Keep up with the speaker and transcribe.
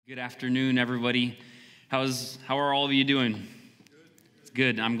Good afternoon, everybody. How are all of you doing? It's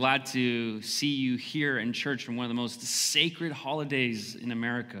good. I'm glad to see you here in church on one of the most sacred holidays in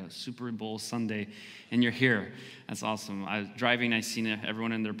America, Super Bowl Sunday, and you're here. That's awesome. I was driving, I seen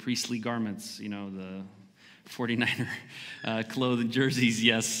everyone in their priestly garments, the 49er clothed jerseys,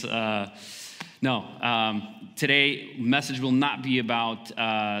 yes. Today, message will not be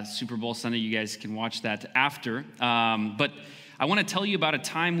about Super Bowl Sunday. You guys can watch that after. But I want to tell you about a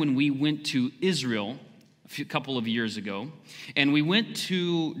time when we went to Israel a couple of years ago, and we went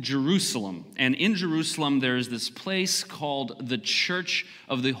to Jerusalem. And in Jerusalem, there's this place called the Church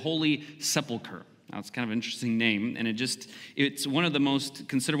of the Holy Sepulchre. Now, it's kind of an interesting name, and it's considered one of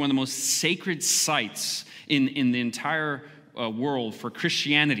the most sacred sites in the entire world for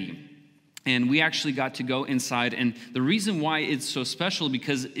Christianity. And we actually got to go inside, and the reason why it's so special is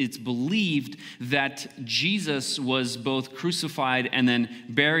because it's believed that Jesus was both crucified and then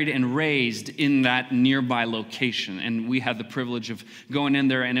buried and raised in that nearby location. And we had the privilege of going in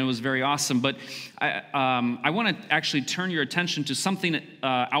there, and it was very awesome. But I want to actually turn your attention to something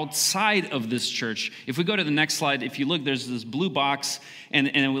outside of this church. If we go to the next slide, if you look, there's this blue box,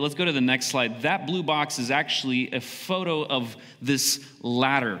 and let's go to the next slide. That blue box is actually a photo of this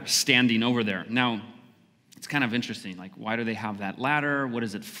ladder standing over there. Now, it's kind of interesting. Like, why do they have that ladder? What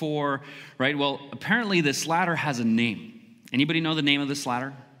is it for? Right? Well, apparently this ladder has a name. Anybody know the name of this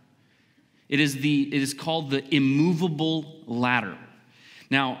ladder? It is called the immovable ladder.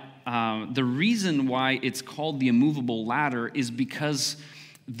 Now, the reason why it's called the immovable ladder is because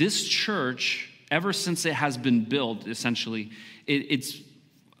this church, ever since it has been built, essentially, it's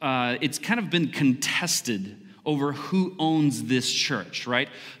kind of been contested over who owns this church, right?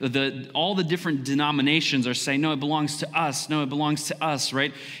 All the different denominations are saying, no, it belongs to us. No, it belongs to us,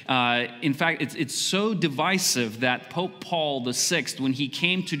 right? In fact, it's so divisive that Pope Paul VI, when he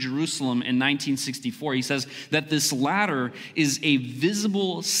came to Jerusalem in 1964, he says that this ladder is a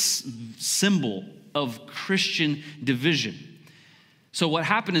visible symbol of Christian division. So what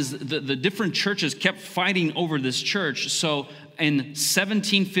happened is the different churches kept fighting over this church. So in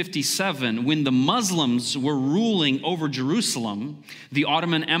 1757, when the Muslims were ruling over Jerusalem, the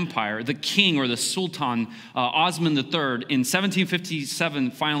Ottoman Empire, the king or the Sultan, Osman III, in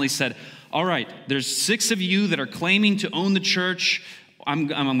 1757 finally said, all right, there's 6 of you that are claiming to own the church. I'm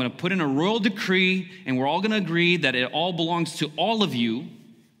going to put in a royal decree, and we're all going to agree that it all belongs to all of you.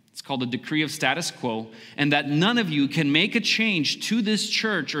 It's called the Decree of Status Quo, and that none of you can make a change to this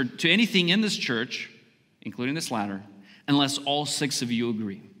church or to anything in this church, including this ladder, unless all 6 of you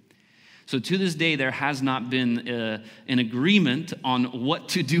agree. So to this day, there has not been an agreement on what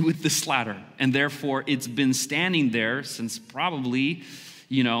to do with this ladder, and therefore it's been standing there since probably,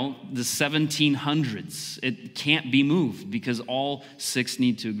 the 1700s. It can't be moved because all 6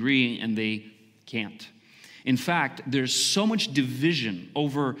 need to agree, and they can't. In fact, there's so much division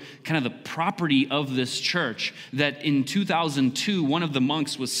over kind of the property of this church that in 2002, one of the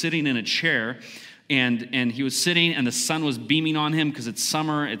monks was sitting in a chair, and he was sitting, and the sun was beaming on him because it's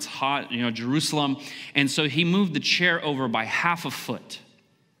summer, it's hot, Jerusalem. And so he moved the chair over by half a foot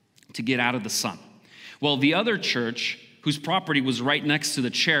to get out of the sun. Well, the other church, whose property was right next to the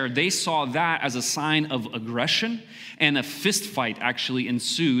chair, they saw that as a sign of aggression, and a fist fight actually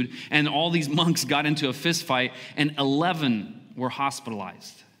ensued, and all these monks got into a fist fight, and 11 were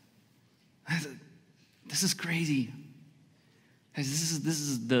hospitalized. This is crazy. This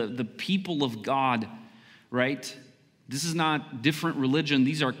is the people of God, right? This is not different religion.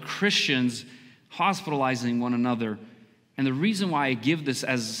 These are Christians hospitalizing one another. And the reason why I give this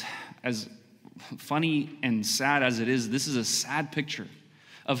as funny and sad as it is, this is a sad picture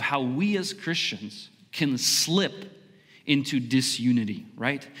of how we as Christians can slip into disunity,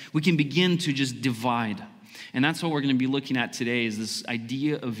 right? We can begin to just divide. And that's what we're going to be looking at today, is this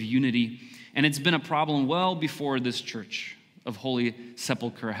idea of unity. And it's been a problem well before this church of Holy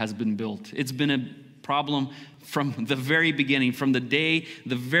Sepulchre has been built. It's been a problem from the very beginning, from the day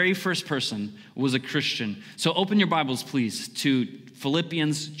the very first person was a Christian. So open your Bibles, please, to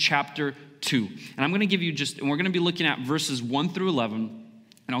Philippians chapter 2. And I'm going to give you and we're going to be looking at verses 1 through 11.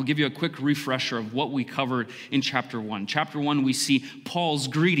 And I'll give you a quick refresher of what we covered in chapter 1. Chapter 1, we see Paul's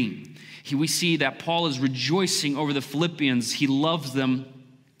greeting. We see that Paul is rejoicing over the Philippians. He loves them.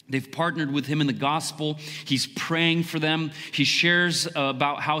 They've partnered with him in the gospel. He's praying for them. He shares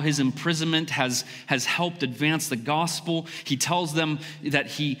about how his imprisonment has helped advance the gospel. He tells them that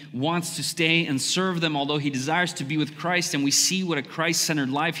he wants to stay and serve them, although he desires to be with Christ. And we see what a Christ-centered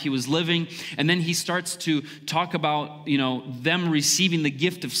life he was living. And then he starts to talk about, them receiving the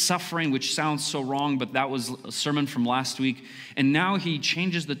gift of suffering, which sounds so wrong, but that was a sermon from last week. And now he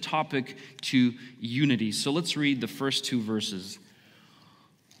changes the topic to unity. So let's read the first 2 verses.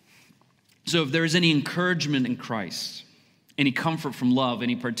 So if there is any encouragement in Christ, any comfort from love,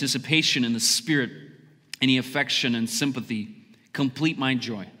 any participation in the Spirit, any affection and sympathy, complete my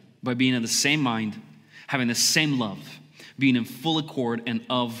joy by being of the same mind, having the same love, being in full accord and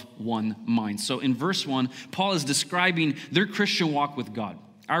of one mind. So in verse 1, Paul is describing their Christian walk with God,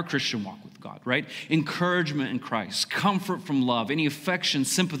 our Christian walk with God, right? Encouragement in Christ, comfort from love, any affection,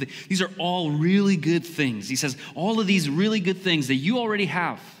 sympathy. These are all really good things. He says, all of these really good things that you already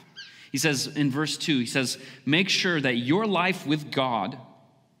have. He says in verse 2, he says, make sure that your life with God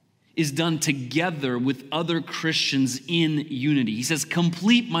is done together with other Christians in unity. He says,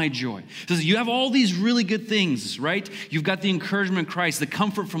 complete my joy. He says, you have all these really good things, right? You've got the encouragement in Christ, the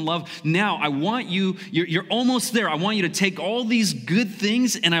comfort from love. Now, I want you're almost there. I want you to take all these good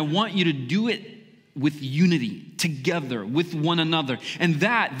things and I want you to do it with unity, together, with one another. And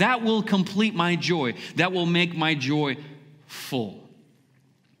that will complete my joy. That will make my joy full.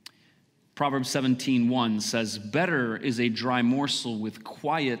 Proverbs 17:1 says, better is a dry morsel with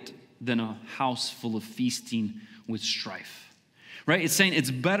quiet than a house full of feasting with strife. Right? It's saying it's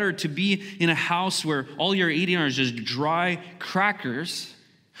better to be in a house where all you're eating are just dry crackers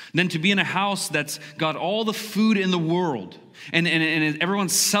than to be in a house that's got all the food in the world. And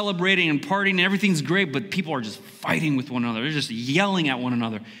everyone's celebrating and partying and everything's great, but people are just fighting with one another. They're just yelling at one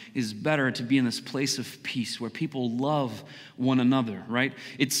another. It's better to be in this place of peace where people love one another, right?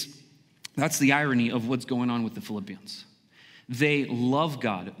 That's the irony of what's going on with the Philippians. They love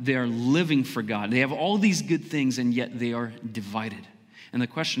God. They are living for God. They have all these good things, and yet they are divided. And the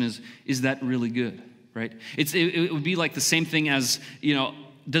question is that really good, right? It would be like the same thing as,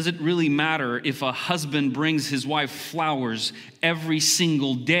 does it really matter if a husband brings his wife flowers every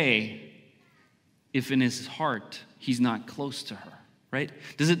single day if in his heart he's not close to her, right?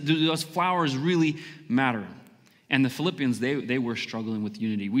 Do those flowers really matter? And the Philippians, they were struggling with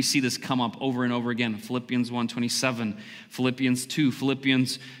unity. We see this come up over and over again. Philippians 1:27, Philippians 2,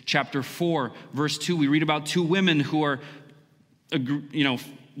 Philippians chapter 4, verse 2. We read about 2 women who are,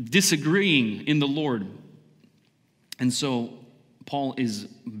 disagreeing in the Lord. And so Paul is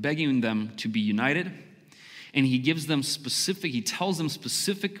begging them to be united. And he tells them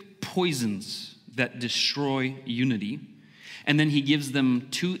specific poisons that destroy unity. And then he gives them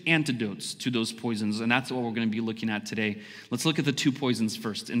 2 antidotes to those poisons, and that's what we're going to be looking at today. Let's look at the 2 poisons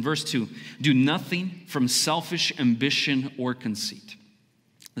first. In verse 2, do nothing from selfish ambition or conceit.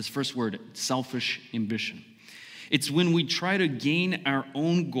 This first word, selfish ambition. It's when we try to gain our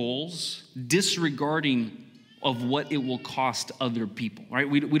own goals, disregarding of what it will cost other people, right?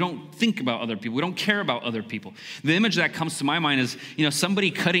 We don't think about other people. We don't care about other people. The image that comes to my mind is, somebody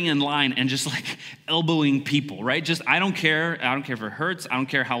cutting in line and just like elbowing people, right? Just, I don't care if it hurts. I don't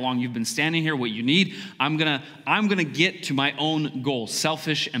care how long you've been standing here, what you need. I'm gonna get to my own goal.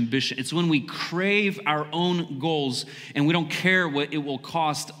 Selfish ambition. It's when we crave our own goals and we don't care what it will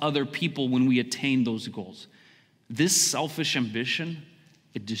cost other people when we attain those goals. This selfish ambition,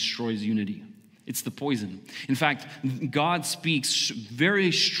 it destroys unity. It's the poison. In fact, God speaks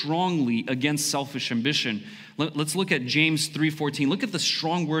very strongly against selfish ambition. Let's look at James 3:14. Look at the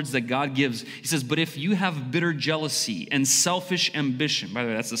strong words that God gives. He says, but if you have bitter jealousy and selfish ambition, by the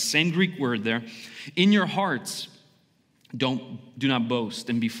way, that's the same Greek word there, in your hearts, do not boast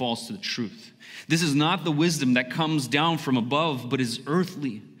and be false to the truth. This is not the wisdom that comes down from above, but is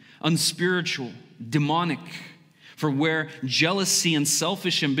earthly, unspiritual, demonic. For where jealousy and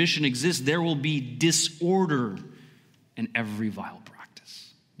selfish ambition exist, there will be disorder and every vile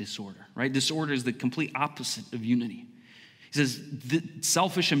practice. Disorder, right? Disorder is the complete opposite of unity. He says, the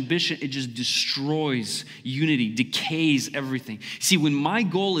selfish ambition, it just destroys unity, decays everything. See, when my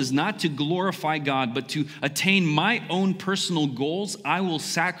goal is not to glorify God, but to attain my own personal goals, I will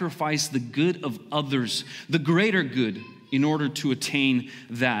sacrifice the good of others, the greater good, in order to attain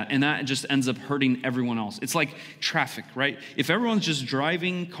that. And that just ends up hurting everyone else. It's like traffic, right? If everyone's just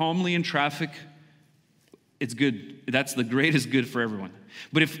driving calmly in traffic, it's good. That's the greatest good for everyone.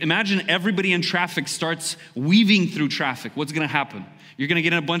 But imagine everybody in traffic starts weaving through traffic, what's gonna happen? You're gonna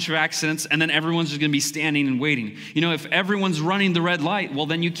get in a bunch of accidents, and then everyone's just gonna be standing and waiting. If everyone's running the red light, well,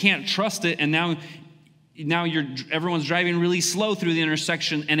 then you can't trust it, and now Now everyone's driving really slow through the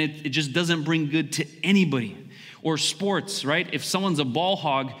intersection, and it just doesn't bring good to anybody. Or sports, right? If someone's a ball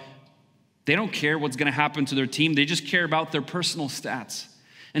hog, they don't care what's going to happen to their team. They just care about their personal stats.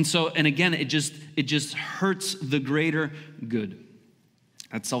 And again, it just hurts the greater good.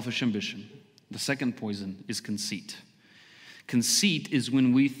 That's selfish ambition. The second poison is conceit. Conceit is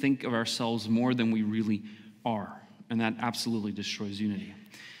when we think of ourselves more than we really are, and that absolutely destroys unity.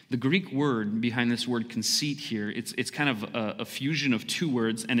 The Greek word behind this word conceit here, it's kind of a fusion of two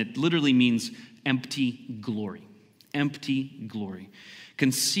words, and it literally means empty glory. Empty glory.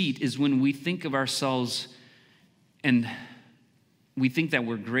 Conceit is when we think of ourselves and we think that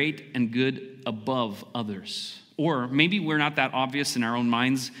we're great and good above others. Or maybe we're not that obvious in our own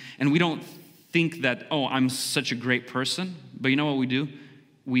minds, and we don't think that, oh, I'm such a great person. But you know what we do?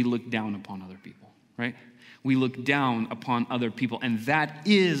 We look down upon other people, right? We look down upon other people, and that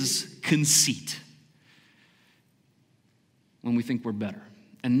is conceit. When we think we're better.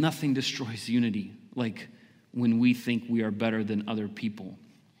 And nothing destroys unity like when we think we are better than other people.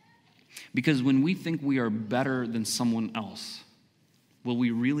 Because when we think we are better than someone else, will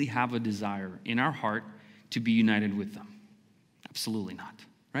we really have a desire in our heart to be united with them? Absolutely not,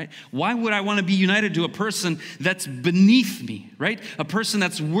 right? Why would I want to be united to a person that's beneath me, right? A person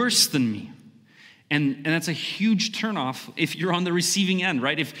that's worse than me. And that's a huge turnoff if you're on the receiving end,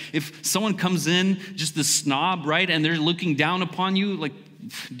 right? If someone comes in, just the snob, right, and they're looking down upon you, like,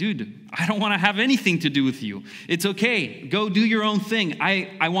 dude, I don't want to have anything to do with you. It's okay. Go do your own thing.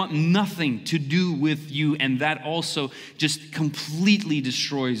 I want nothing to do with you. And that also just completely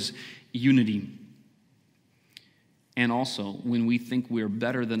destroys unity. And also, when we think we're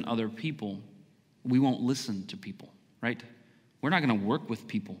better than other people, we won't listen to people, right? We're not going to work with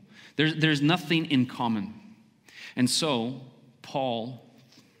people. There's nothing in common. And so, Paul,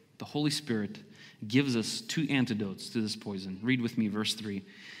 the Holy Spirit, gives us two antidotes to this poison. Read with me verse 3.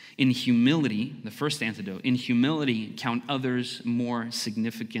 In humility, the first antidote, in humility, count others more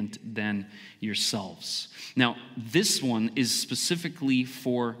significant than yourselves. Now, this one is specifically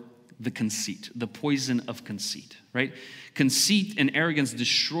for the conceit, the poison of conceit, right? Conceit and arrogance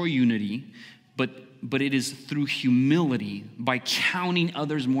destroy unity, but it is through humility, by counting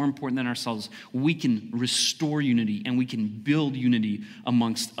others more important than ourselves, we can restore unity and we can build unity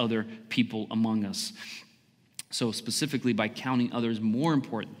amongst other people among us. So specifically by counting others more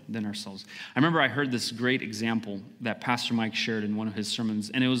important than ourselves. I remember I heard this great example that Pastor Mike shared in one of his sermons,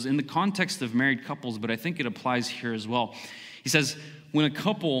 and it was in the context of married couples, but I think it applies here as well. He says, when a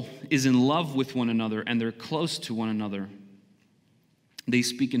couple is in love with one another and they're close to one another, they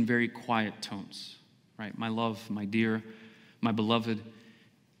speak in very quiet tones. Right, my love, my dear, my beloved.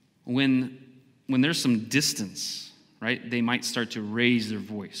 When there's some distance, right, they might start to raise their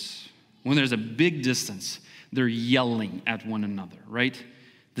voice. When there's a big distance, they're yelling at one another, right?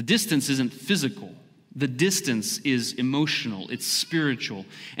 The distance isn't physical. The distance is emotional, it's spiritual.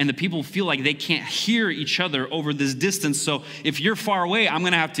 And the people feel like they can't hear each other over this distance. So if you're far away, I'm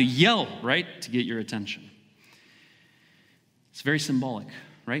going to have to yell, right, to get your attention. It's very symbolic.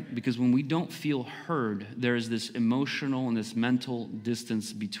 Right? Because when we don't feel heard, there is this emotional and this mental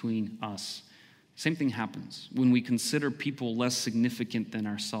distance between us. Same thing happens when we consider people less significant than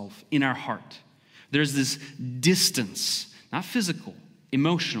ourselves in our heart. There's this distance, not physical,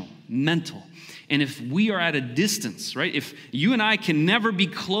 emotional, mental. And if we are at a distance, right? If you and I can never be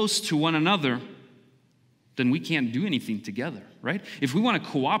close to one another, then we can't do anything together, right? If we want to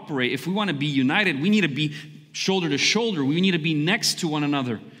cooperate, if we want to be united, we need to be shoulder to shoulder. We need to be next to one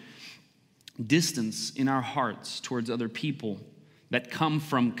another. Distance in our hearts towards other people that come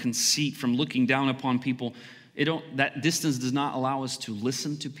from conceit, from looking down upon people, that distance does not allow us to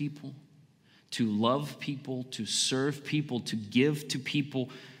listen to people, to love people, to serve people, to give to people,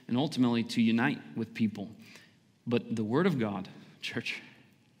 and ultimately to unite with people. But the Word of God, church,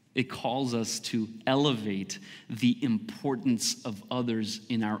 it calls us to elevate the importance of others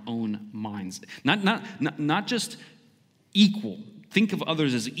in our own minds. Not just equal. Think of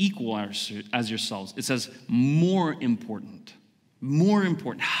others as equal as yourselves. It says more important,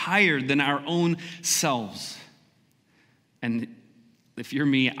 higher than our own selves. And if you're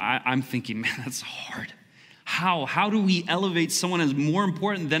me, I'm thinking, man, that's hard. How do we elevate someone as more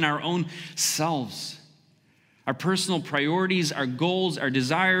important than our own selves? Our personal priorities, our goals, our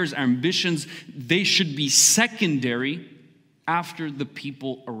desires, our ambitions, they should be secondary after the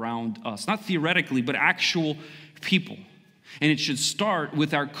people around us. Not theoretically, but actual people. And it should start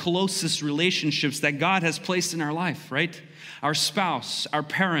with our closest relationships that God has placed in our life, right? Our spouse, our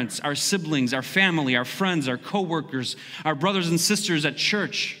parents, our siblings, our family, our friends, our coworkers, our brothers and sisters at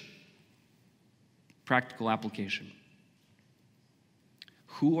church. Practical application.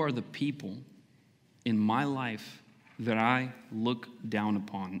 Who are the people in my life that I look down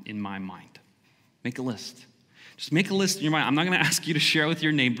upon in my mind? Make a list. Just make a list in your mind. I'm not going to ask you to share with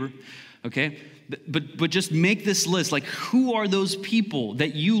your neighbor, okay? But just make this list. Like, who are those people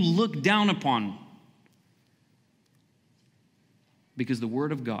that you look down upon? Because the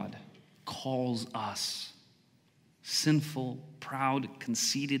Word of God calls us, sinful, proud,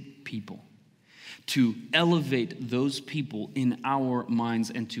 conceited people, to elevate those people in our minds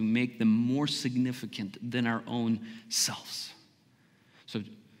and to make them more significant than our own selves.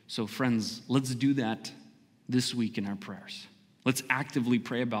 So friends, let's do that this week in our prayers. Let's actively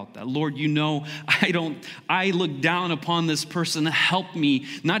pray about that. Lord, you know, I look down upon this person. Help me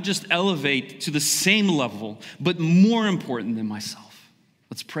not just elevate to the same level, but more important than myself.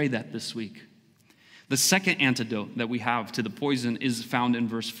 Let's pray that this week. The second antidote that we have to the poison is found in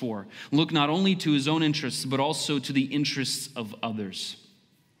verse 4. Look not only to his own interests, but also to the interests of others.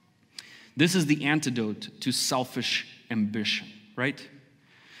 This is the antidote to selfish ambition, right?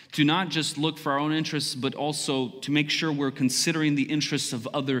 To not just look for our own interests, but also to make sure we're considering the interests of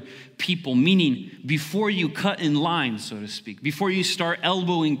other people. Meaning, before you cut in line, so to speak, before you start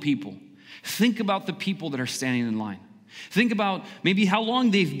elbowing people, think about the people that are standing in line. Think about maybe how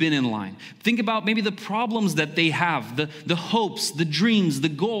long they've been in line. Think about maybe the problems that they have, the hopes, the dreams, the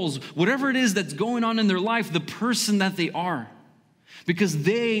goals, whatever it is that's going on in their life, the person that they are. Because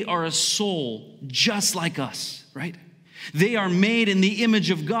they are a soul just like us, right? They are made in the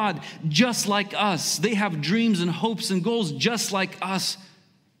image of God just like us. They have dreams and hopes and goals just like us.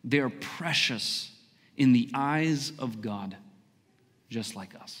 They are precious in the eyes of God just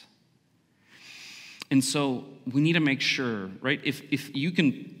like us. And so we need to make sure, right? If you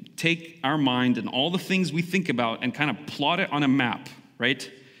can take our mind and all the things we think about and kind of plot it on a map,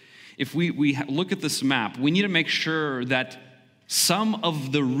 right? If we look at this map, we need to make sure that some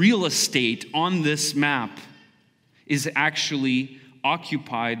of the real estate on this map is actually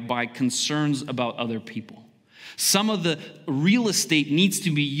occupied by concerns about other people. Some of the real estate needs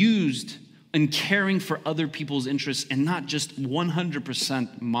to be used in caring for other people's interests and not just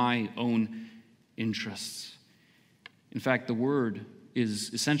 100% my own interests. In fact, the word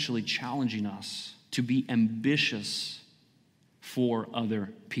is essentially challenging us to be ambitious for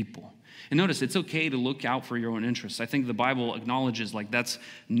other people. And notice, it's okay to look out for your own interests. I think the Bible acknowledges like that's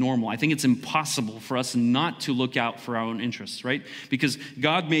normal. I think it's impossible for us not to look out for our own interests, right? Because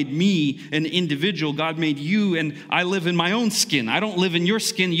God made me an individual. God made you, and I live in my own skin. I don't live in your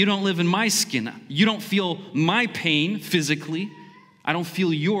skin. You don't live in my skin. You don't feel my pain physically. I don't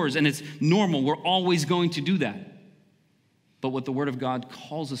feel yours, and it's normal. We're always going to do that. But what the Word of God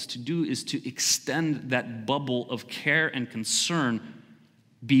calls us to do is to extend that bubble of care and concern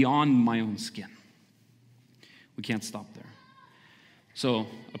beyond my own skin. We can't stop there. So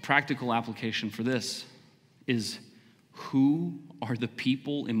a practical application for this is, who are the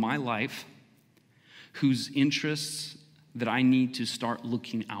people in my life whose interests that I need to start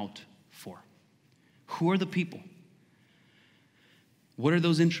looking out for? Who are the people? What are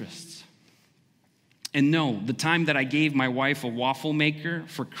those interests? And no, the time that I gave my wife a waffle maker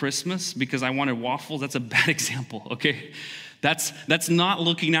for Christmas because I wanted waffles, that's a bad example, okay? That's not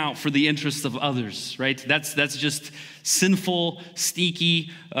looking out for the interests of others, right? That's just sinful, sneaky,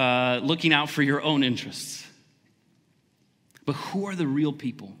 looking out for your own interests. But who are the real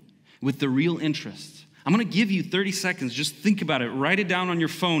people with the real interests? I'm going to give you 30 seconds. Just think about it. Write it down on your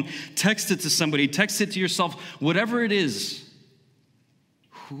phone. Text it to somebody. Text it to yourself. Whatever it is.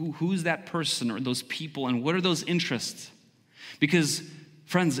 Who's that person or those people, and what are those interests? Because,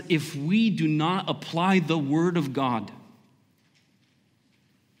 friends, if we do not apply the Word of God,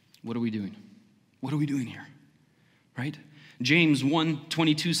 what are we doing? What are we doing here? Right? James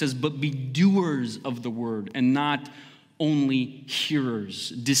 1:22 says, "But be doers of the word and not only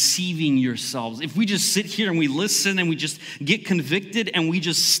hearers, deceiving yourselves." If we just sit here and we listen and we just get convicted and we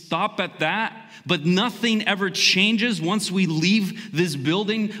just stop at that, but nothing ever changes once we leave this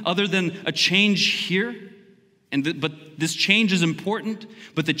building other than a change here, but this change is important,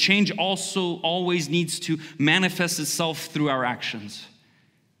 but the change also always needs to manifest itself through our actions.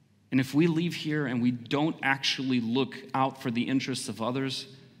 And if we leave here and we don't actually look out for the interests of others,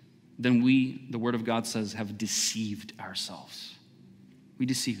 then we, the Word of God says, have deceived ourselves. We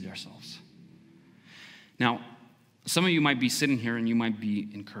deceived ourselves. Now, some of you might be sitting here and you might be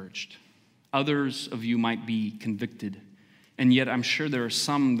encouraged. Others of you might be convicted. And yet I'm sure there are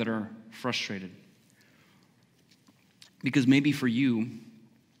some that are frustrated. Because maybe for you,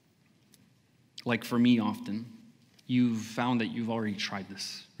 like for me often, you've found that you've already tried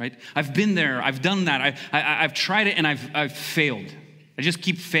this, right? I've been there, I've done that, I've tried it and I've failed. I just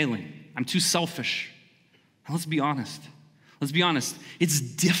keep failing. I'm too selfish. And let's be honest. Let's be honest. It's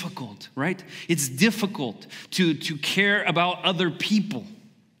difficult, right? It's difficult to care about other people,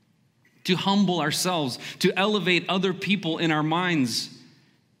 to humble ourselves, to elevate other people in our minds.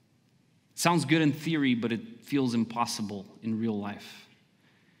 Sounds good in theory, but it feels impossible in real life.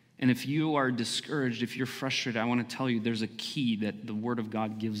 And if you are discouraged, if you're frustrated, I want to tell you there's a key that the Word of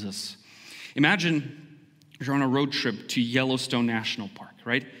God gives us. Imagine you're on a road trip to Yellowstone National Park,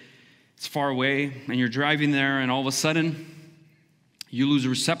 right? It's far away, and you're driving there, and all of a sudden, you lose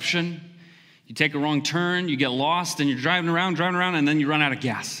reception, you take a wrong turn, you get lost, and you're driving around, and then you run out of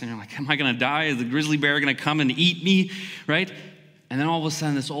gas. And you're like, am I going to die? Is the grizzly bear going to come and eat me, right? And then all of a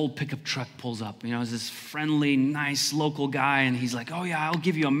sudden, this old pickup truck pulls up. You know, it's this friendly, nice local guy, and he's like, oh yeah, I'll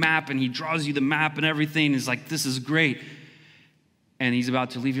give you a map, and he draws you the map and everything. He's like, this is great. And he's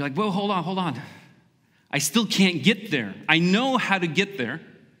about to leave. You're like, whoa, hold on. I still can't get there. I know how to get there.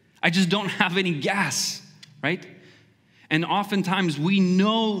 I just don't have any gas, right? And oftentimes we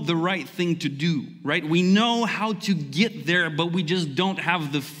know the right thing to do, right? We know how to get there, but we just don't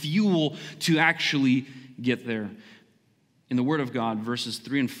have the fuel to actually get there. In the Word of God, verses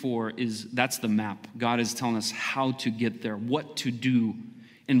 3 and 4, that's the map. God is telling us how to get there, what to do.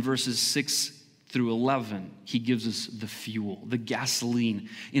 In verses 6 through 11, he gives us the fuel, the gasoline,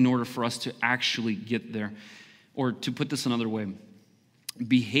 in order for us to actually get there. Or to put this another way,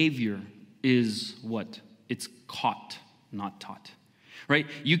 behavior is what? It's caught, not taught, right?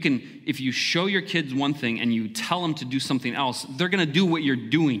 You can, if you show your kids one thing and you tell them to do something else, they're going to do what you're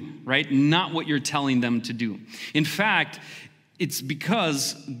doing, right? Not what you're telling them to do. In fact, it's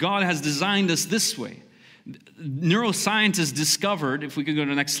because God has designed us this way. Neuroscientists discovered, if we could go to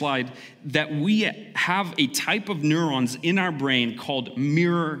the next slide, that we have a type of neurons in our brain called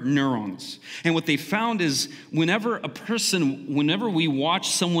mirror neurons. And what they found is whenever we watch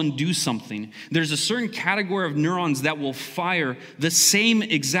someone do something, there's a certain category of neurons that will fire the same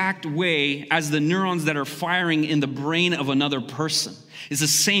exact way as the neurons that are firing in the brain of another person. It's the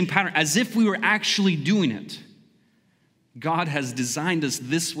same pattern, as if we were actually doing it. God has designed us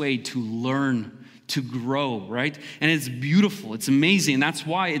this way to learn, to grow, right? And it's beautiful. It's amazing. And that's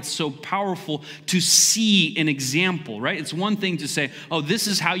why it's so powerful to see an example, right? It's one thing to say, oh, this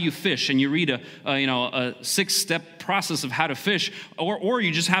is how you fish, and you read a 6-step process of how to fish, or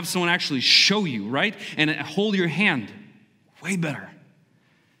you just have someone actually show you, right? And hold your hand. Way better.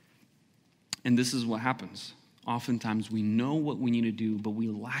 And this is what happens. Oftentimes we know what we need to do, but we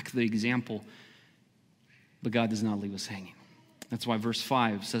lack the example. But God does not leave us hanging. That's why verse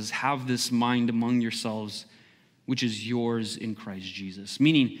 5 says, have this mind among yourselves, which is yours in Christ Jesus.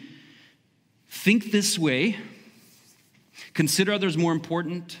 Meaning, think this way, consider others more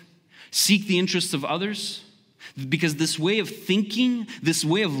important, seek the interests of others, because this way of thinking, this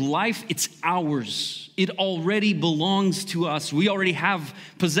way of life, it's ours. It already belongs to us. We already have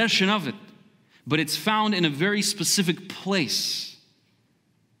possession of it, but it's found in a very specific place.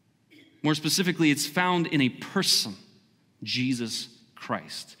 More specifically, it's found in a person. Jesus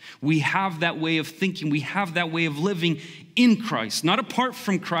Christ. We have that way of thinking. We have that way of living in Christ. Not apart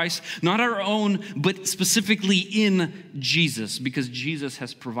from Christ, not our own, but specifically in Jesus, because Jesus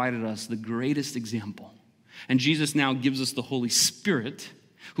has provided us the greatest example. And Jesus now gives us the Holy Spirit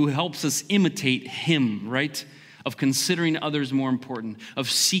who helps us imitate him, right? Of considering others more important, of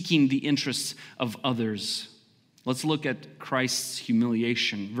seeking the interests of others. Let's look at Christ's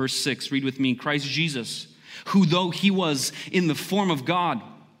humiliation. Verse 6, read with me. Christ Jesus, who though he was in the form of God,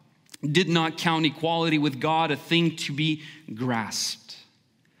 did not count equality with God a thing to be grasped.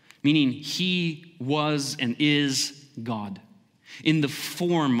 Meaning he was and is God, in the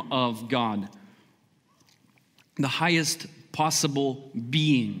form of God, the highest possible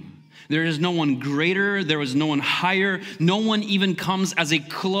being. There is no one greater, there is no one higher, no one even comes as a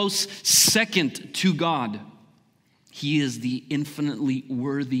close second to God. He is the infinitely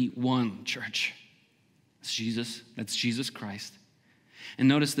worthy one, church. That's Jesus Christ. And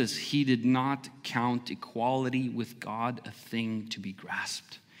notice this, he did not count equality with God a thing to be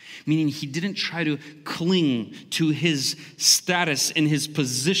grasped. Meaning he didn't try to cling to his status and his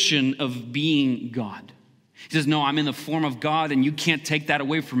position of being God. He says, no, I'm in the form of God and you can't take that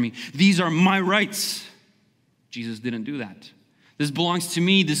away from me. These are my rights. Jesus didn't do that. This belongs to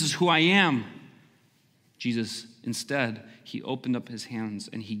me. This is who I am. Jesus, instead, he opened up his hands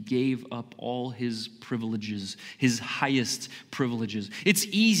and he gave up all his privileges, his highest privileges. It's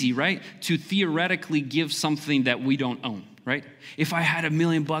easy, right, to theoretically give something that we don't own, right? If I had $1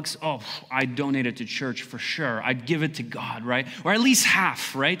 million, I'd donate it to church for sure. I'd give it to God, right? Or at least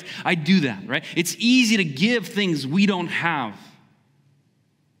half, right? I'd do that, right? It's easy to give things we don't have.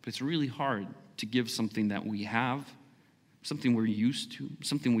 But it's really hard to give something that we have, something we're used to,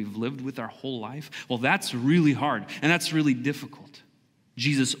 something we've lived with our whole life. Well, that's really hard, and that's really difficult.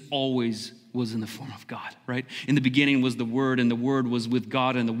 Jesus always was in the form of God, right? In the beginning was the Word, and the Word was with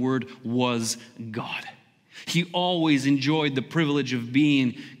God, and the Word was God. He always enjoyed the privilege of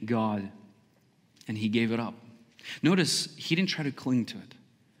being God, and he gave it up. Notice, he didn't try to cling to it.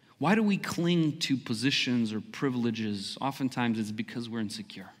 Why do we cling to positions or privileges? Oftentimes it's because we're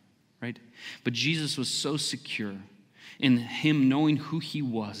insecure, right? But Jesus was so secure in him knowing who he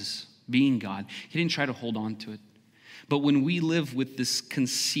was, being God, he didn't try to hold on to it. But when we live with this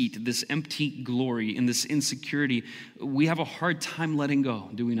conceit, this empty glory, and this insecurity, we have a hard time letting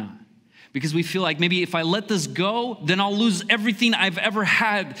go, do we not? Because we feel like maybe if I let this go, then I'll lose everything I've ever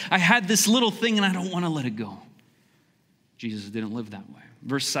had. I had this little thing and I don't want to let it go. Jesus didn't live that way.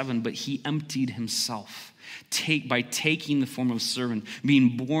 Verse 7, but he emptied himself by taking the form of a servant,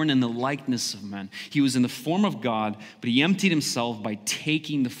 being born in the likeness of men. He was in the form of God, but he emptied himself by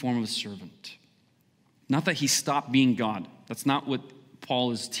taking the form of a servant. Not that he stopped being God. That's not what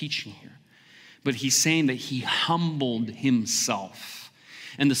Paul is teaching here. But he's saying that he humbled himself.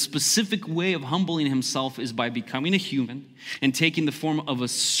 And the specific way of humbling himself is by becoming a human and taking the form of a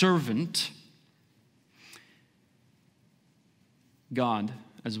servant. God,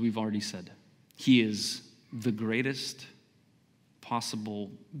 as we've already said, he is the greatest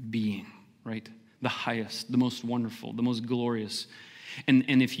possible being, right? The highest, the most wonderful, the most glorious.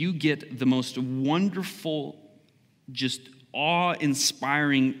 And if you get the most wonderful, just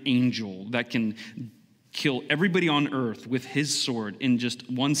awe-inspiring angel that can kill everybody on earth with his sword in just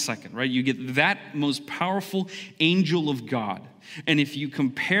 1 second, right? You get that most powerful angel of God. And if you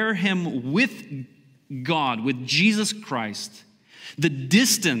compare him with God, with Jesus Christ, the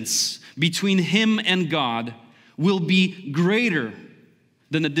distance between him and God will be greater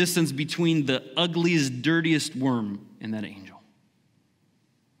than the distance between the ugliest, dirtiest worm and that angel.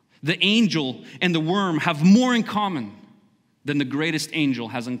 The angel and the worm have more in common than the greatest angel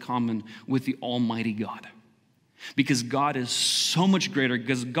has in common with the Almighty God. Because God is so much greater,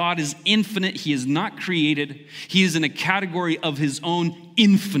 because God is infinite, he is not created, he is in a category of his own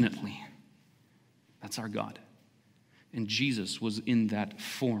infinitely. That's our God. And Jesus was in that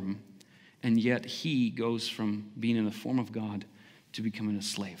form, and yet he goes from being in the form of God to becoming a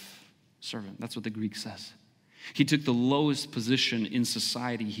slave, servant. That's what the Greek says. He took the lowest position in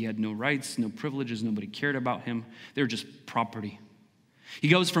society. He had no rights, no privileges, nobody cared about him. They were just property. He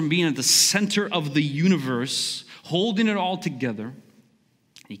goes from being at the center of the universe, holding it all together.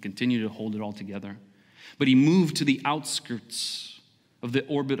 He continued to hold it all together. But he moved to the outskirts of the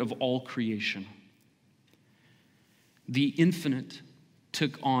orbit of all creation. The infinite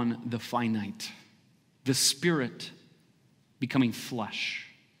took on the finite, the spirit becoming flesh,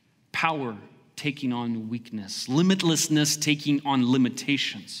 power taking on weakness, limitlessness taking on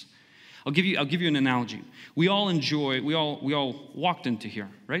limitations. I'll give you an analogy. We all walked into here,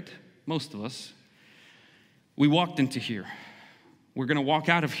 right? Most of us. We walked into here. We're going to walk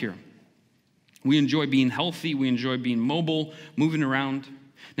out of here. We enjoy being healthy. We enjoy being mobile, moving around.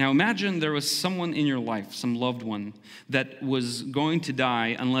 Now imagine there was someone in your life, some loved one, that was going to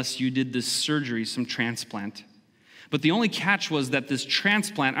die unless you did this surgery, some transplant. But the only catch was that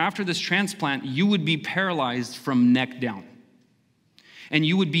after this transplant, you would be paralyzed from neck down. And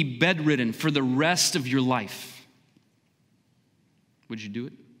you would be bedridden for the rest of your life. Would you do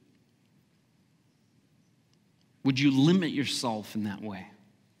it? Would you limit yourself in that way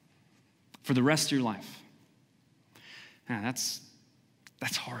for the rest of your life?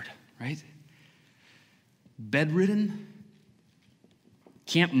 That's hard, right? Bedridden,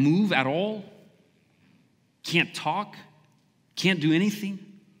 can't move at all, can't talk, can't do anything.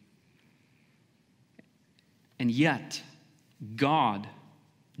 And yet, God,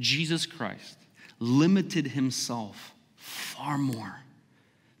 Jesus Christ, limited himself far more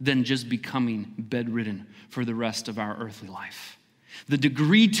than just becoming bedridden for the rest of our earthly life. The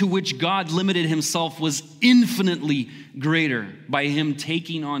degree to which God limited himself was infinitely greater by him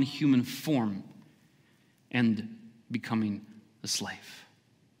taking on human form and becoming a slave.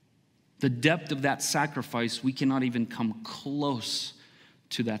 The depth of that sacrifice, we cannot even come close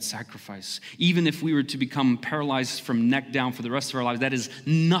to that sacrifice. Even if we were to become paralyzed from neck down for the rest of our lives, that is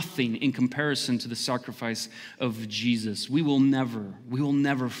nothing in comparison to the sacrifice of Jesus. We will never,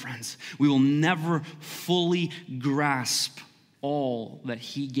 friends, we will never fully grasp all that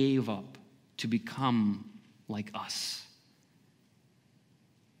he gave up to become like us.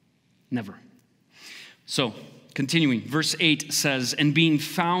 Never. So, continuing, verse 8 says, "And being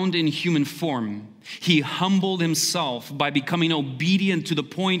found in human form, he humbled himself by becoming obedient to the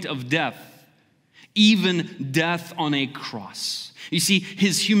point of death, even death on a cross." You see,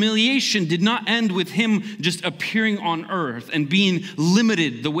 his humiliation did not end with him just appearing on earth and being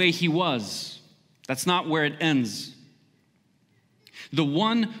limited the way he was. That's not where it ends. The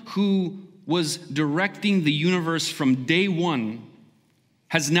one who was directing the universe from day one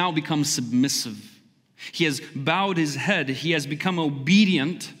has now become submissive. He has bowed his head. He has become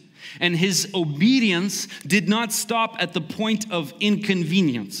obedient. And his obedience did not stop at the point of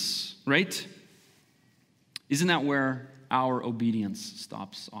inconvenience, right? Isn't that where our obedience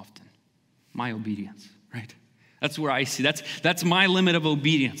stops often? My obedience, right? That's where I see. That's my limit of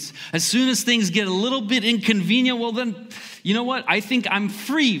obedience. As soon as things get a little bit inconvenient, well then, you know what? I think I'm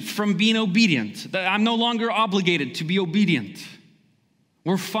free from being obedient. I'm no longer obligated to be obedient.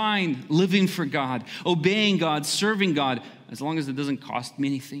 We're fine living for God, obeying God, serving God, as long as it doesn't cost me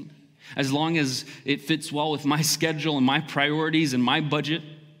anything, as long as it fits well with my schedule and my priorities and my budget.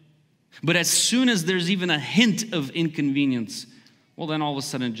 But as soon as there's even a hint of inconvenience, well, then all of a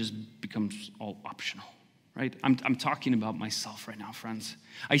sudden it just becomes all optional, right? I'm talking about myself right now, friends.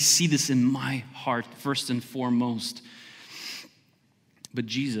 I see this in my heart first and foremost. But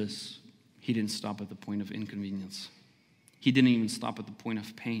Jesus, he didn't stop at the point of inconvenience. He didn't even stop at the point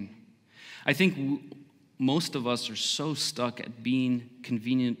of pain. I think most of us are so stuck at being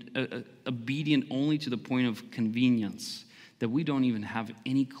obedient only to the point of convenience that we don't even have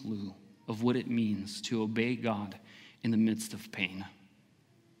any clue of what it means to obey God in the midst of pain.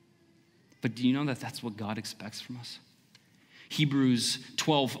 But do you know that that's what God expects from us? Hebrews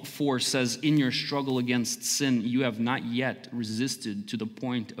 12:4 says, "In your struggle against sin, you have not yet resisted to the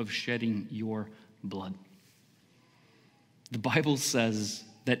point of shedding your blood." The Bible says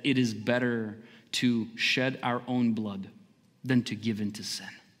that it is better to shed our own blood than to give in to sin.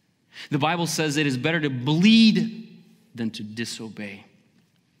 The Bible says it is better to bleed than to disobey.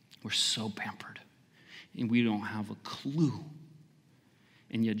 We're so pampered, and we don't have a clue.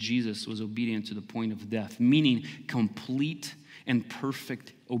 And yet Jesus was obedient to the point of death, meaning complete and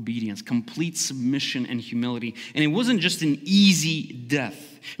perfect obedience, complete submission and humility. And it wasn't just an easy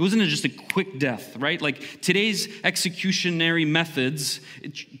death. It wasn't just a quick death, right? Like today's executionary methods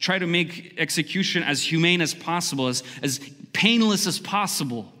try to make execution as humane as possible, as painless as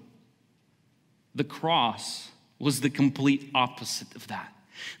possible. The cross was the complete opposite of that.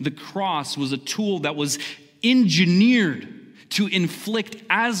 The cross was a tool that was engineered to inflict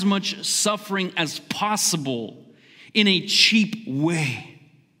as much suffering as possible in a cheap way,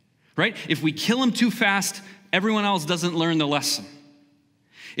 right? If we kill him too fast, everyone else doesn't learn the lesson.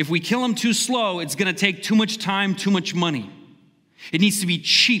 If we kill him too slow, it's going to take too much time, too much money. It needs to be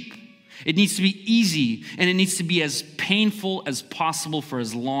cheap. It needs to be easy, and it needs to be as painful as possible for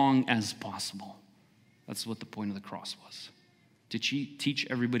as long as possible. That's what the point of the cross was, to teach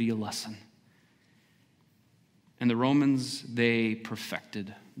everybody a lesson. And the Romans, they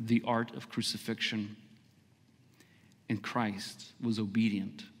perfected the art of crucifixion. And Christ was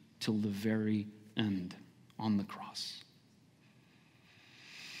obedient till the very end on the cross.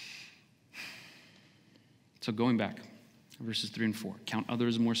 So going back, verses 3 and 4, count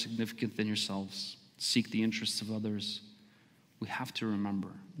others more significant than yourselves. Seek the interests of others. We have to remember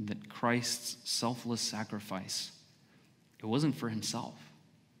that Christ's selfless sacrifice, it wasn't for himself.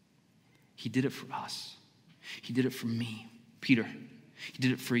 He did it for us. He did it for me, Peter. He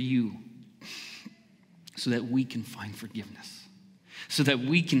did it for you, so that we can find forgiveness, so that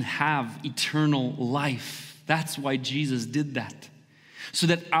we can have eternal life. That's why Jesus did that, so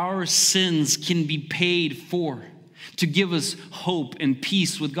that our sins can be paid for, to give us hope and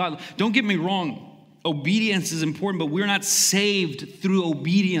peace with God. Don't get me wrong, obedience is important, but we're not saved through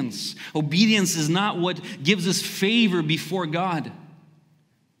obedience. Obedience is not what gives us favor before God.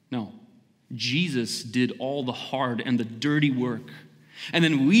 No, Jesus did all the hard and the dirty work. And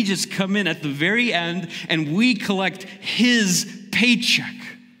then we just come in at the very end and we collect his paycheck.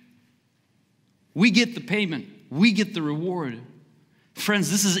 We get the payment. We get the reward.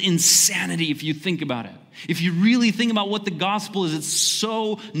 Friends, this is insanity if you think about it. If you really think about what the gospel is, it's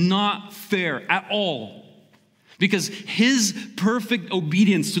so not fair at all. Because his perfect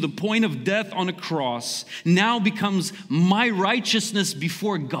obedience to the point of death on a cross now becomes my righteousness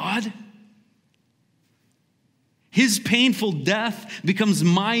before God. His painful death becomes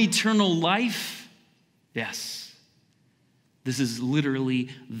my eternal life. Yes, this is literally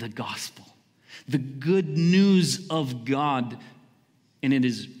the gospel, the good news of God, and it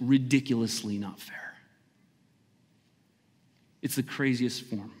is ridiculously not fair. It's the craziest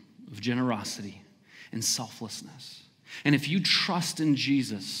form of generosity and selflessness. And if you trust in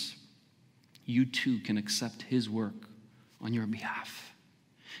Jesus, you too can accept his work on your behalf.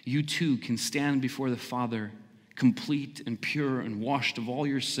 You too can stand before the Father complete and pure and washed of all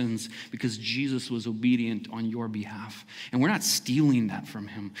your sins because Jesus was obedient on your behalf. And we're not stealing that from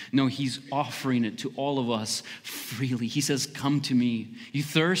him. No, he's offering it to all of us freely. He says, come to me. You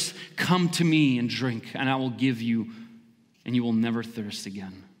thirst? Come to me and drink, and I will give you, and you will never thirst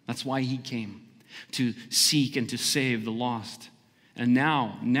again. That's why he came, to seek and to save the lost. And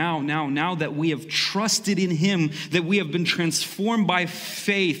now that we have trusted in him, that we have been transformed by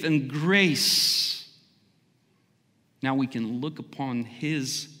faith and grace, now we can look upon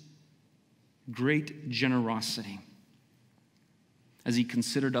his great generosity as he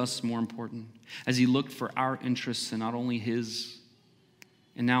considered us more important, as he looked for our interests and not only his.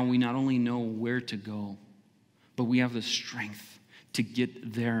 And now we not only know where to go, but we have the strength to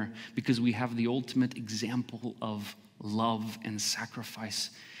get there because we have the ultimate example of love and sacrifice.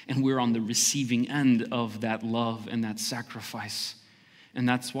 And we're on the receiving end of that love and that sacrifice. And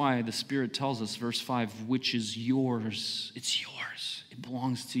that's why the Spirit tells us, verse 5, which is yours. It's yours. It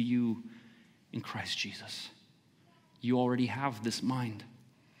belongs to you in Christ Jesus. You already have this mind.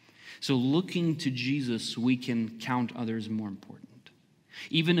 So looking to Jesus, we can count others more important.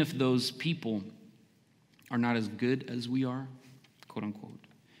 Even if those people are not as good as we are, quote unquote.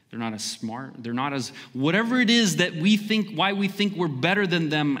 They're not as smart. They're not as, whatever it is that we think, why we think we're better than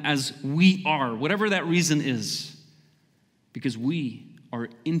them as we are, whatever that reason is. Because we are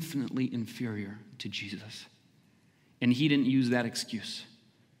infinitely inferior to Jesus. And he didn't use that excuse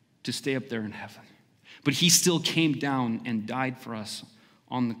to stay up there in heaven. But he still came down and died for us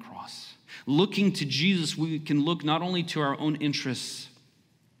on the cross. Looking to Jesus, we can look not only to our own interests,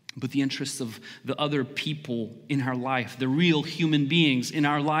 but the interests of the other people in our life, the real human beings in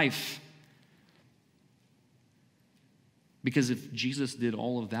our life. Because if Jesus did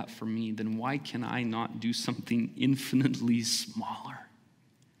all of that for me, then why can I not do something infinitely smaller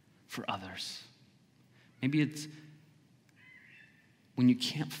for others? Maybe it's when you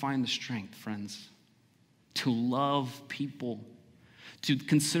can't find the strength, friends, to love people, to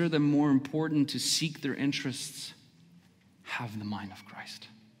consider them more important, to seek their interests, have the mind of Christ.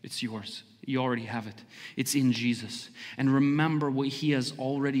 It's yours. You already have it. It's in Jesus. And remember what he has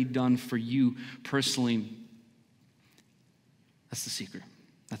already done for you personally. That's the secret.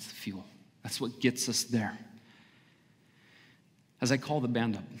 That's the fuel. That's what gets us there. As I call the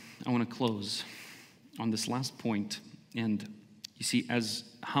band up, I want to close on this last point. And you see, as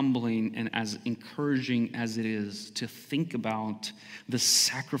humbling and as encouraging as it is to think about the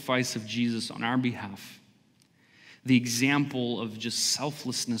sacrifice of Jesus on our behalf, the example of just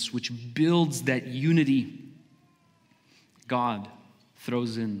selflessness which builds that unity, God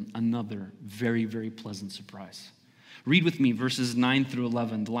throws in another very, very pleasant surprise. Read with me verses 9 through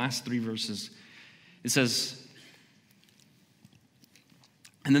 11, the last three verses. It says,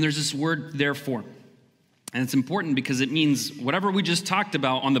 and then there's this word, therefore. And it's important because it means whatever we just talked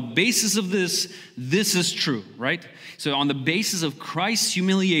about, on the basis of this is true, right? So on the basis of Christ's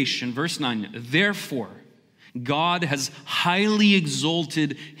humiliation, verse 9, therefore, God has highly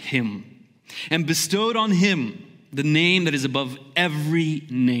exalted him and bestowed on him the name that is above every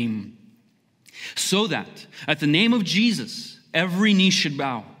name, so that at the name of Jesus, every knee should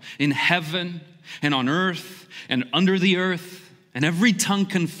bow in heaven and on earth and under the earth, and every tongue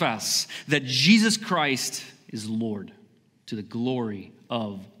confess that Jesus Christ is Lord, to the glory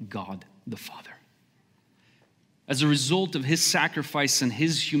of God the Father. As a result of his sacrifice and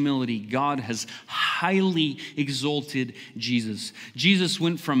his humility, God has highly exalted Jesus. Jesus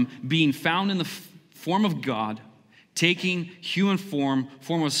went from being found in the form of God, taking human form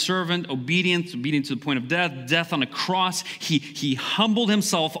of servant, obedient to the point of death on a cross. He humbled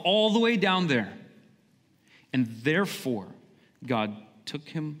himself all the way down there. And therefore, God took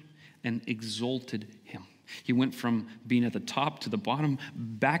him and exalted him. He went from being at the top to the bottom,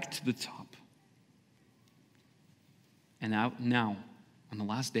 back to the top. And now, on the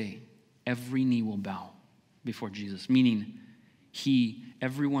last day, every knee will bow before Jesus, meaning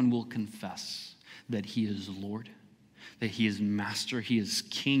everyone will confess that he is Lord, that he is master, he is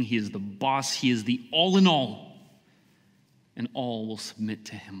king, he is the boss, he is the all in all. and all will submit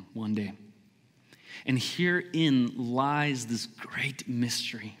to him one day. And herein lies this great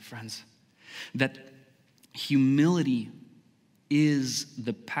mystery, friends, that humility is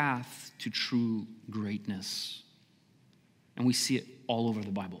the path to true greatness. And we see it all over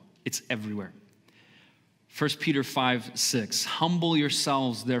the Bible. It's everywhere. 1 Peter 5:6, humble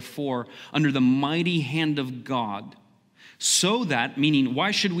yourselves, therefore, under the mighty hand of God, so that, meaning,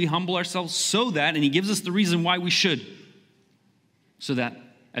 why should we humble ourselves? So that, and he gives us the reason why we should, so that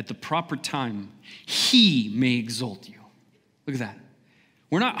at the proper time, he may exalt you. Look at that.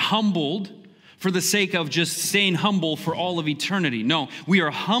 We're not humbled for the sake of just staying humble for all of eternity. No, we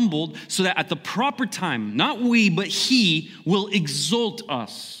are humbled so that at the proper time, not we, but he will exalt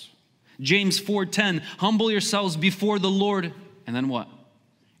us. James 4:10, humble yourselves before the Lord, and then what?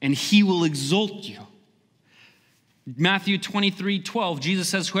 And he will exalt you. Matthew 23:12, Jesus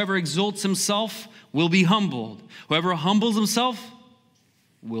says, whoever exalts himself will be humbled. Whoever humbles himself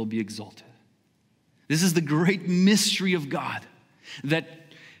will be exalted. This is the great mystery of God, that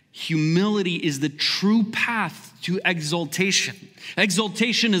humility is the true path to exaltation.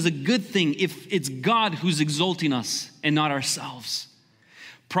 Exaltation is a good thing if it's God who's exalting us and not ourselves.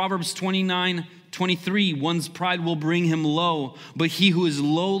 Proverbs 29:23, one's pride will bring him low, but he who is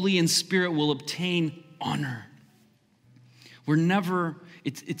lowly in spirit will obtain honor.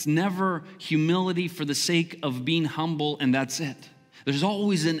 It's never humility for the sake of being humble and that's it. There's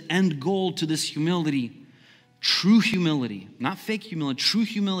always an end goal to this humility. True humility, not fake humility, true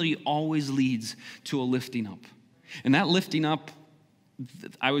humility always leads to a lifting up. And that lifting up,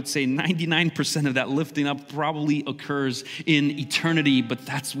 I would say 99% of that lifting up probably occurs in eternity, but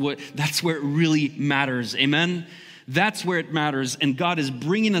that's where it really matters. Amen? That's where it matters, and God is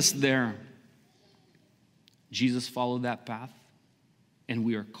bringing us there. Jesus followed that path, and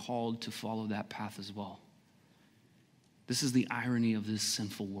we are called to follow that path as well. This is the irony of this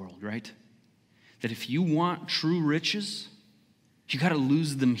sinful world, right? That if you want true riches, you got to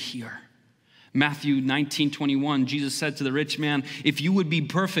lose them here. Matthew 19:21, Jesus said to the rich man, if you would be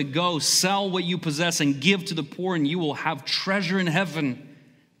perfect, go sell what you possess and give to the poor, and you will have treasure in heaven.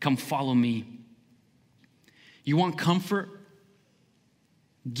 Come follow me. You want comfort?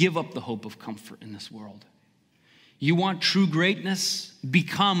 Give up the hope of comfort in this world. You want true greatness?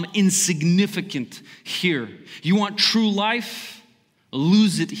 Become insignificant here. You want true life?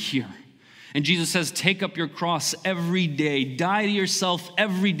 Lose it here. And Jesus says, take up your cross every day. Die to yourself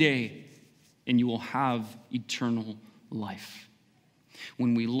every day. And you will have eternal life.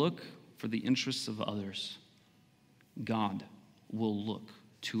 When we look for the interests of others, God will look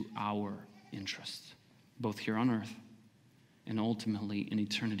to our interests, both here on earth and ultimately in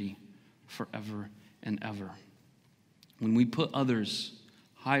eternity, forever and ever. When we put others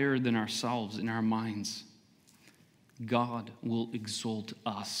higher than ourselves in our minds, God will exalt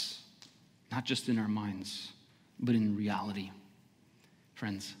us, not just in our minds, but in reality.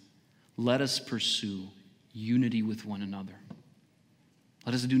 Friends, let us pursue unity with one another.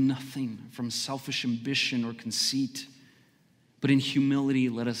 Let us do nothing from selfish ambition or conceit, but in humility,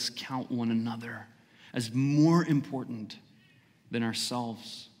 let us count one another as more important than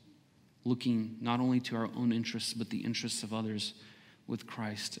ourselves, looking not only to our own interests, but the interests of others, with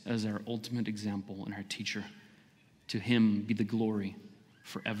Christ as our ultimate example and our teacher. To him be the glory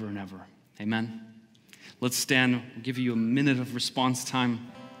forever and ever. Amen. Let's stand. I'll give you a minute of response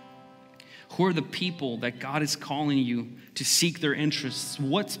time. Who are the people that God is calling you to seek their interests?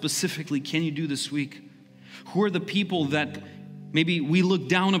 What specifically can you do this week? Who are the people that maybe we look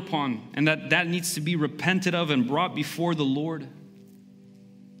down upon and that needs to be repented of and brought before the Lord?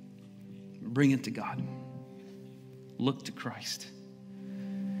 Bring it to God. Look to Christ.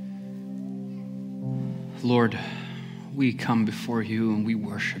 Lord, we come before you and we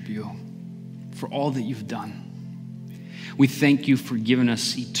worship you for all that you've done. We thank you for giving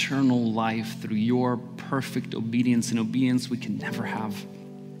us eternal life through your perfect obedience, and obedience we can never have.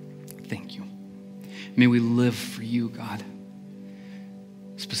 Thank you. May we live for you, God,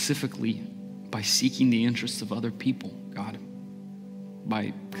 specifically by seeking the interests of other people, God,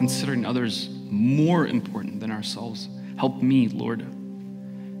 by considering others more important than ourselves. Help me, Lord.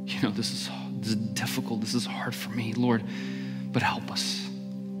 You know, this is difficult. This is hard for me, Lord, but help us.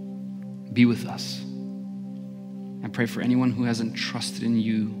 Be with us. I pray for anyone who hasn't trusted in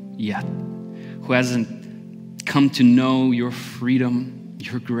you yet, who hasn't come to know your freedom,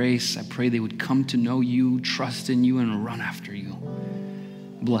 your grace. I pray they would come to know you, trust in you, and run after you.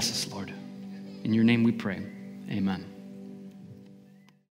 Bless us, Lord. In your name we pray. Amen.